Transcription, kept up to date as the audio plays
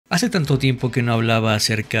Hace tanto tiempo que no hablaba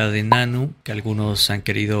acerca de Nanu que algunos han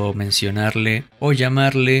querido mencionarle o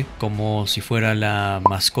llamarle como si fuera la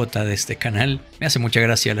mascota de este canal. Me hace mucha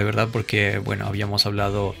gracia la verdad porque bueno, habíamos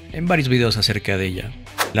hablado en varios videos acerca de ella.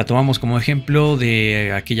 La tomamos como ejemplo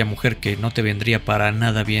de aquella mujer que no te vendría para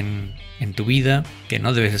nada bien en tu vida, que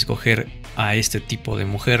no debes escoger a este tipo de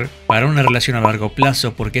mujer para una relación a largo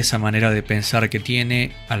plazo porque esa manera de pensar que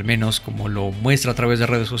tiene, al menos como lo muestra a través de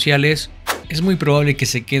redes sociales, es muy probable que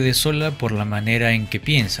se quede sola por la manera en que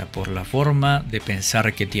piensa, por la forma de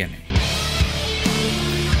pensar que tiene.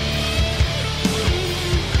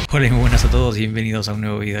 Hola y muy buenas a todos y bienvenidos a un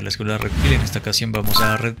nuevo video de la Escuela de Red Pill. En esta ocasión vamos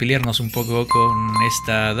a redpilearnos un poco con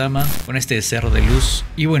esta dama, con este ser de luz.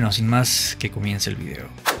 Y bueno, sin más, que comience el video.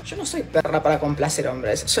 Yo no soy perra para complacer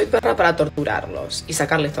hombres, soy perra para torturarlos y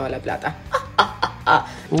sacarles toda la plata.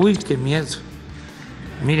 Uy, qué miedo.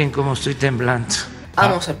 Miren cómo estoy temblando.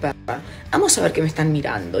 Amo ser perra, amo saber que me están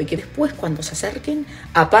mirando y que después cuando se acerquen,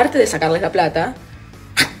 aparte de sacarles la plata,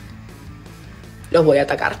 los voy a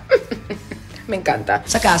atacar. Me encanta.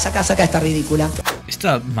 Saca esta ridícula.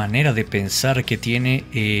 Esta manera de pensar que tiene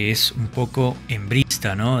es un poco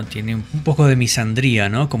hembrista, ¿no? Tiene un poco de misandría,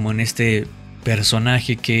 ¿no? Como en este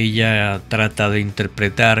personaje que ella trata de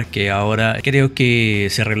interpretar, que ahora creo que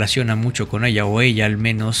se relaciona mucho con ella, o ella al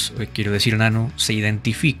menos, quiero decir Nanu, se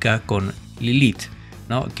identifica con Lilith,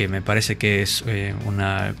 ¿no? Que me parece que es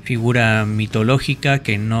una figura mitológica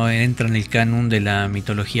que no entra en el canon de la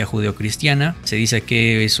mitología judeocristiana. Se dice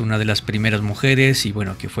que es una de las primeras mujeres y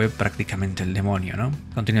bueno, que fue prácticamente el demonio, ¿no?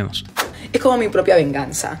 Continuemos. Es como mi propia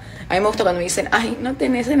venganza. A mí me gusta cuando me dicen, ay, no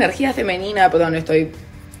tenés energía femenina, perdón, estoy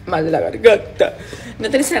mal de la garganta. No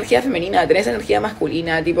tenés energía femenina, tenés energía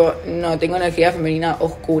masculina, tipo, no, tengo energía femenina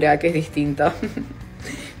oscura, que es distinta.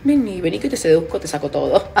 Vení que te seduzco, te saco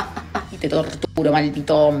todo. Y te torturo,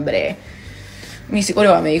 maldito hombre. Mi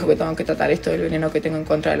psicóloga me dijo que tengo que tratar esto del veneno que tengo en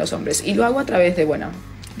contra de los hombres. Y lo hago a través de, bueno,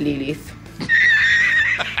 Lilith.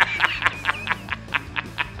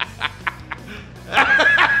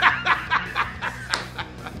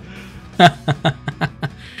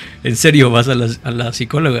 ¿En serio vas a la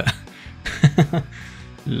psicóloga?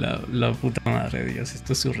 la puta madre de Dios,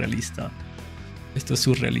 esto es surrealista. Esto es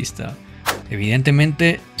surrealista.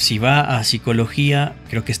 Evidentemente, si va a psicología,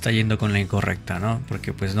 creo que está yendo con la incorrecta, ¿no?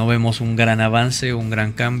 Porque pues no vemos un gran avance, un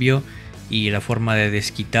gran cambio y la forma de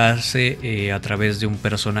desquitarse a través de un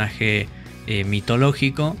personaje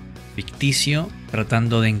mitológico, ficticio,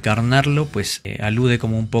 tratando de encarnarlo, pues alude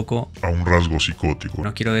como un poco a un rasgo psicótico.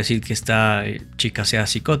 No quiero decir que esta chica sea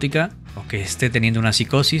psicótica o que esté teniendo una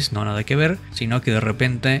psicosis, no nada que ver, sino que de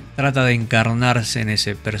repente trata de encarnarse en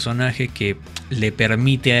ese personaje que le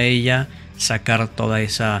permite a ella sacar toda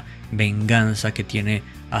esa venganza que tiene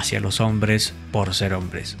hacia los hombres por ser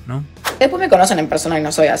hombres, ¿no? Después me conocen en persona y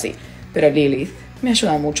no soy así, pero Lilith me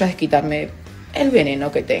ayuda mucho a desquitarme el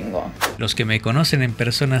veneno que tengo. Los que me conocen en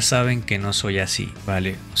persona saben que no soy así,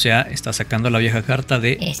 ¿vale? O sea, está sacando la vieja carta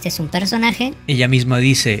de... Este es un personaje. Ella misma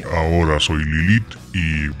dice... Ahora soy Lilith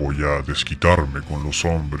y voy a desquitarme con los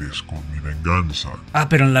hombres, con mi venganza. Ah,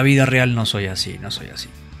 pero en la vida real no soy así, no soy así.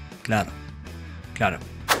 Claro, claro.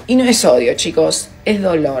 Y no es odio, chicos, es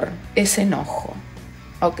dolor, es enojo.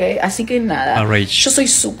 ¿Ok? Así que nada, yo soy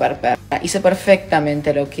súper perra y sé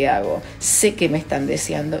perfectamente lo que hago. Sé que me están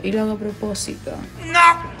deseando y lo hago a propósito.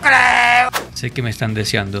 ¡No creo! Sé que me están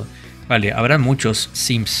deseando. Vale, habrá muchos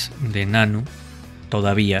sims de Nanu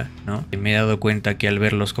todavía, ¿no? Me he dado cuenta que al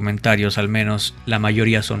ver los comentarios, al menos la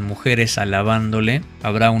mayoría son mujeres alabándole.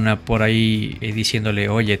 Habrá una por ahí diciéndole,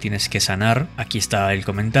 oye, tienes que sanar. Aquí está el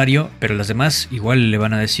comentario. Pero las demás igual le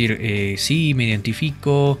van a decir, sí, me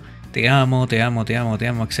identifico, te amo,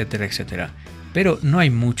 etcétera, etcétera. Pero no hay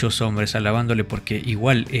muchos hombres alabándole porque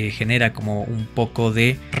igual genera como un poco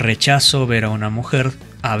de rechazo ver a una mujer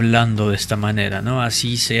hablando de esta manera, ¿no?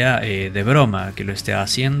 Así sea de broma que lo esté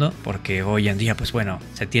haciendo, porque hoy en día, pues bueno,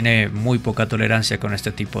 se tiene muy poca tolerancia con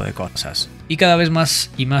este tipo de cosas. Y cada vez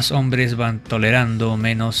más y más hombres van tolerando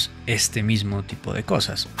menos este mismo tipo de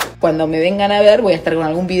cosas. Cuando me vengan a ver voy a estar con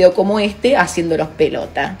algún video como este haciéndolos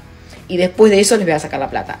pelota. Y después de eso les voy a sacar la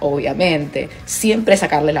plata, obviamente. Siempre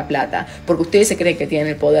sacarles la plata. Porque ustedes se creen que tienen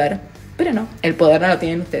el poder. Pero no, el poder no lo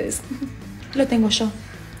tienen ustedes. Lo tengo yo.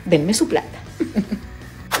 Denme su plata.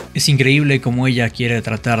 Es increíble cómo ella quiere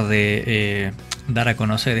tratar de dar a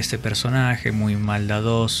conocer este personaje muy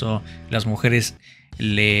maldadoso. Las mujeres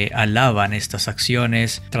le alaban estas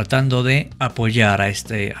acciones, tratando de apoyar a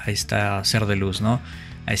esta ser de luz, ¿no?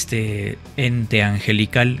 A este ente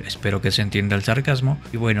angelical, espero que se entienda el sarcasmo.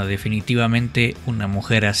 Y bueno, definitivamente una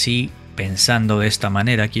mujer así pensando de esta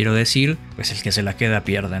manera, quiero decir, pues el que se la queda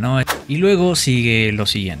pierde, ¿no? Y luego sigue lo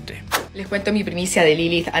siguiente. Les cuento mi primicia de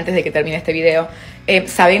Lilith antes de que termine este video.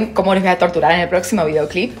 ¿Saben cómo les voy a torturar en el próximo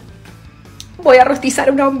videoclip? Voy a rostizar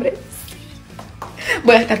a un hombre.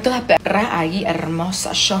 Voy a estar toda perra ahí,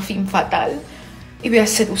 hermosa, shopping fatal. Y voy a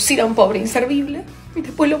seducir a un pobre inservible. Y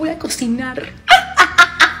después lo voy a cocinar.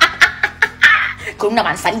 Con una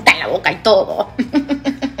manzanita en la boca y todo.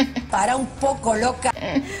 Para un poco, loca.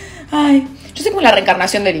 Ay, yo soy como la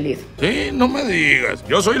reencarnación de Lilith. Sí, no me digas.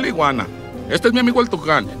 Yo soy la iguana. Este es mi amigo el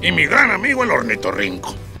tucán. Y mi gran amigo el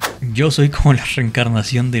ornitorrinco. Yo soy como la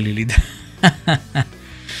reencarnación de Lilith.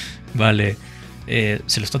 Vale.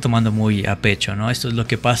 Se lo está tomando muy a pecho, ¿no? Esto es lo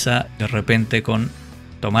que pasa de repente con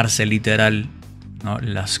tomarse literal, ¿no?,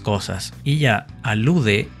 las cosas. Y ella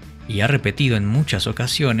alude y ha repetido en muchas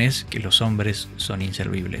ocasiones que los hombres son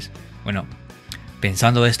inservibles. Bueno,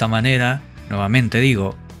 pensando de esta manera, nuevamente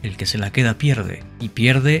digo, el que se la queda pierde. Y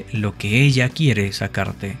pierde lo que ella quiere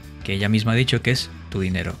sacarte, que ella misma ha dicho que es tu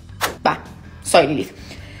dinero. Va, soy Lilith.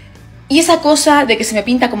 Y esa cosa de que se me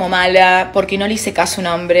pinta como mala porque no le hice caso a un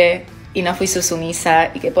hombre y no fui su sumisa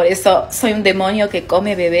y que por eso soy un demonio que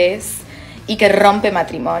come bebés y que rompe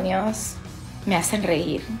matrimonios, me hacen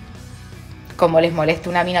reír. Como les molesta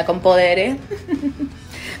una mina con poderes,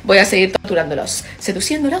 voy a seguir torturándolos,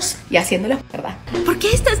 seduciéndolos y haciéndolos verdad. ¿Por qué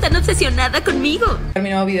estás tan obsesionada conmigo? Mi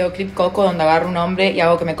nuevo videoclip Coco, donde agarro un hombre y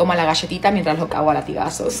hago que me coma la galletita mientras lo cago a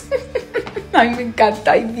latigazos. A mí me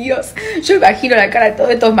encanta, ay Dios. Yo imagino la cara de todos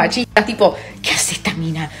estos machistas, tipo, ¿qué hace esta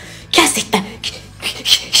mina? ¿Qué hace esta?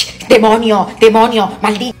 ¡Demonio! ¡Demonio!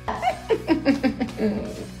 ¡Maldita!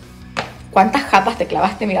 ¿Cuántas japas te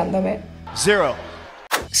clavaste mirándome? Zero.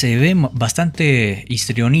 Se ve bastante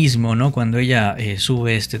histrionismo, ¿no?, cuando ella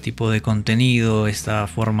sube este tipo de contenido, esta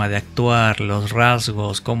forma de actuar, los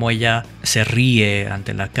rasgos, cómo ella se ríe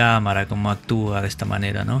ante la cámara, cómo actúa de esta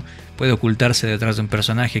manera, ¿no? Puede ocultarse detrás de un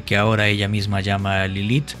personaje que ahora ella misma llama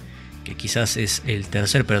Lilith, que quizás es el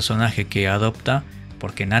tercer personaje que adopta,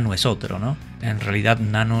 porque Nanu es otro, ¿no? En realidad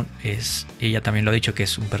Nanu es, ella también lo ha dicho que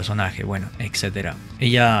es un personaje, bueno, etcétera.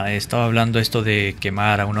 Ella estaba hablando esto de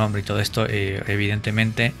quemar a un hombre y todo esto,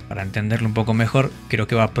 evidentemente, para entenderlo un poco mejor, creo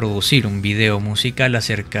que va a producir un video musical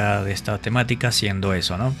acerca de esta temática haciendo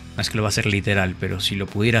eso, ¿no? No es que lo va a hacer literal, pero si lo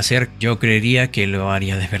pudiera hacer, yo creería que lo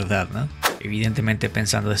haría de verdad, ¿no? Evidentemente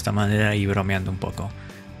pensando de esta manera y bromeando un poco.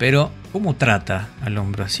 Pero, ¿cómo trata al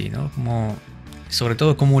hombre así, no? Sobre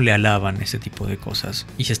todo cómo le alaban ese tipo de cosas.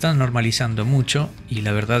 Y se están normalizando mucho y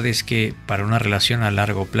la verdad es que para una relación a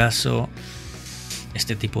largo plazo,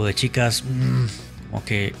 este tipo de chicas, como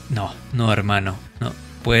que no hermano, no.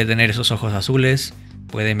 Puede tener esos ojos azules,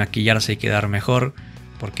 puede maquillarse y quedar mejor,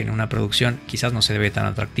 porque en una producción quizás no se ve tan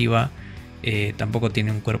atractiva, tampoco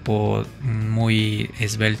tiene un cuerpo muy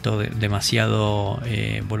esbelto, demasiado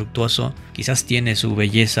voluptuoso, quizás tiene su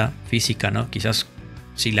belleza física, ¿no? Quizás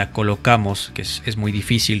si la colocamos, que es muy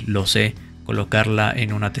difícil, lo sé, colocarla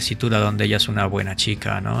en una tesitura donde ella es una buena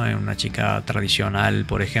chica, ¿no? En una chica tradicional,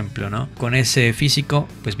 por ejemplo, ¿no? Con ese físico,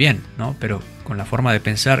 pues bien, ¿no? Pero con la forma de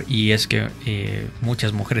pensar, y es que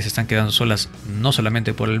muchas mujeres están quedando solas no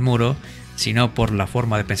solamente por el muro, sino por la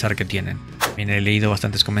forma de pensar que tienen. También he leído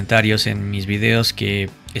bastantes comentarios en mis videos que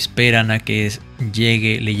esperan a que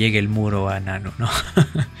le llegue el muro a Nanu, ¿no?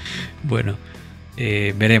 Bueno.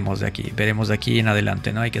 Veremos de aquí en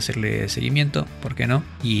adelante, ¿no? Hay que hacerle seguimiento, ¿por qué no?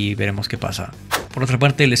 Y veremos qué pasa. Por otra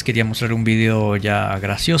parte, les quería mostrar un video ya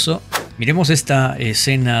gracioso. Miremos esta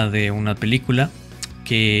escena de una película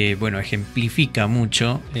que, bueno, ejemplifica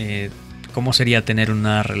mucho cómo sería tener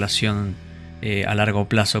una relación a largo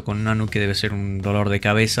plazo con Nanu, que debe ser un dolor de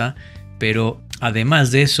cabeza. Pero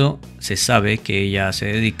además de eso, se sabe que ella se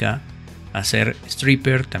dedica a ser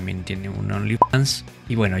stripper, también tiene un OnlyFans.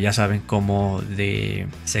 Y bueno, ya saben cómo de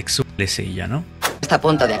sexual es ella, ¿no? Está a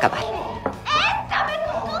punto de acabar.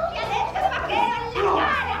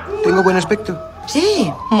 ¿Tengo buen aspecto?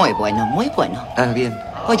 Sí, muy bueno, muy bueno. Ah, bien.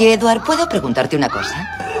 Oye, Eduard, ¿puedo preguntarte una cosa?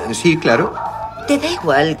 Sí, claro. ¿Te da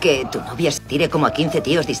igual que tu novia se tire como a 15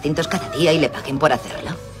 tíos distintos cada día y le paguen por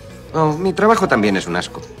hacerlo? Oh, mi trabajo también es un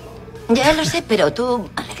asco. Ya lo sé, pero tú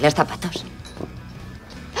arreglas zapatos.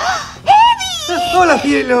 ¡Hola,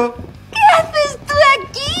 cielo! ¿Qué haces tú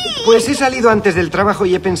aquí? Pues he salido antes del trabajo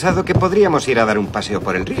y he pensado que podríamos ir a dar un paseo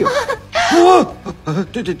por el río. ¡Oh!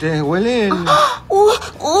 ¿Te huele el...?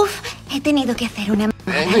 He tenido que hacer una...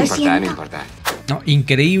 No importa, no importa. No,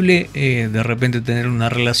 increíble de repente tener una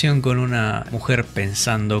relación con una mujer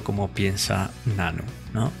pensando como piensa Nanu,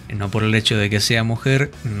 ¿no? No por el hecho de que sea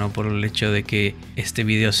mujer, no por el hecho de que este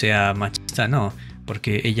video sea machista, no.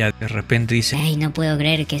 Porque ella de repente dice... Ay, no puedo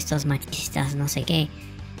creer que estos machistas, no sé qué.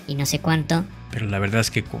 y no sé cuánto. Pero la verdad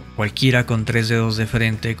es que cualquiera con 3 dedos de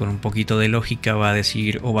frente, con un poquito de lógica, va a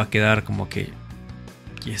decir o va a quedar como que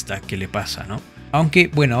aquí está, ¿qué le pasa, no? Aunque,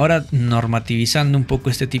 bueno, ahora normativizando un poco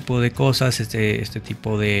este tipo de cosas, este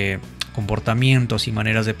tipo de comportamientos y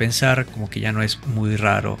maneras de pensar, como que ya no es muy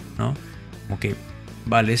raro, ¿no? Como que,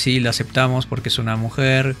 vale, sí, la aceptamos porque es una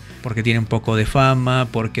mujer, porque tiene un poco de fama,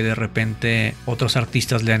 porque de repente otros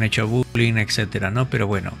artistas le han hecho bullying, etcétera, ¿no? Pero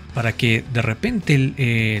bueno, para que de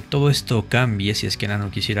repente todo esto cambie, si es que Nanu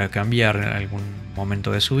quisiera cambiar en algún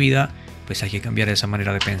momento de su vida, pues hay que cambiar esa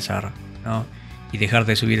manera de pensar, ¿no? Y dejar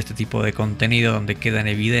de subir este tipo de contenido donde queda en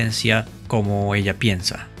evidencia cómo ella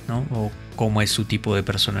piensa, ¿no? O cómo es su tipo de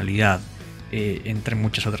personalidad, entre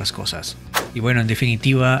muchas otras cosas. Y bueno, en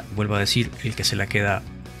definitiva, vuelvo a decir, el que se la queda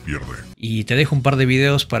pierde. Y te dejo un par de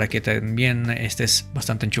videos para que también estés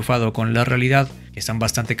bastante enchufado con la realidad, que están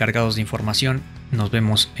bastante cargados de información. Nos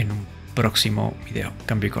vemos en un próximo video.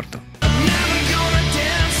 Cambio y corto.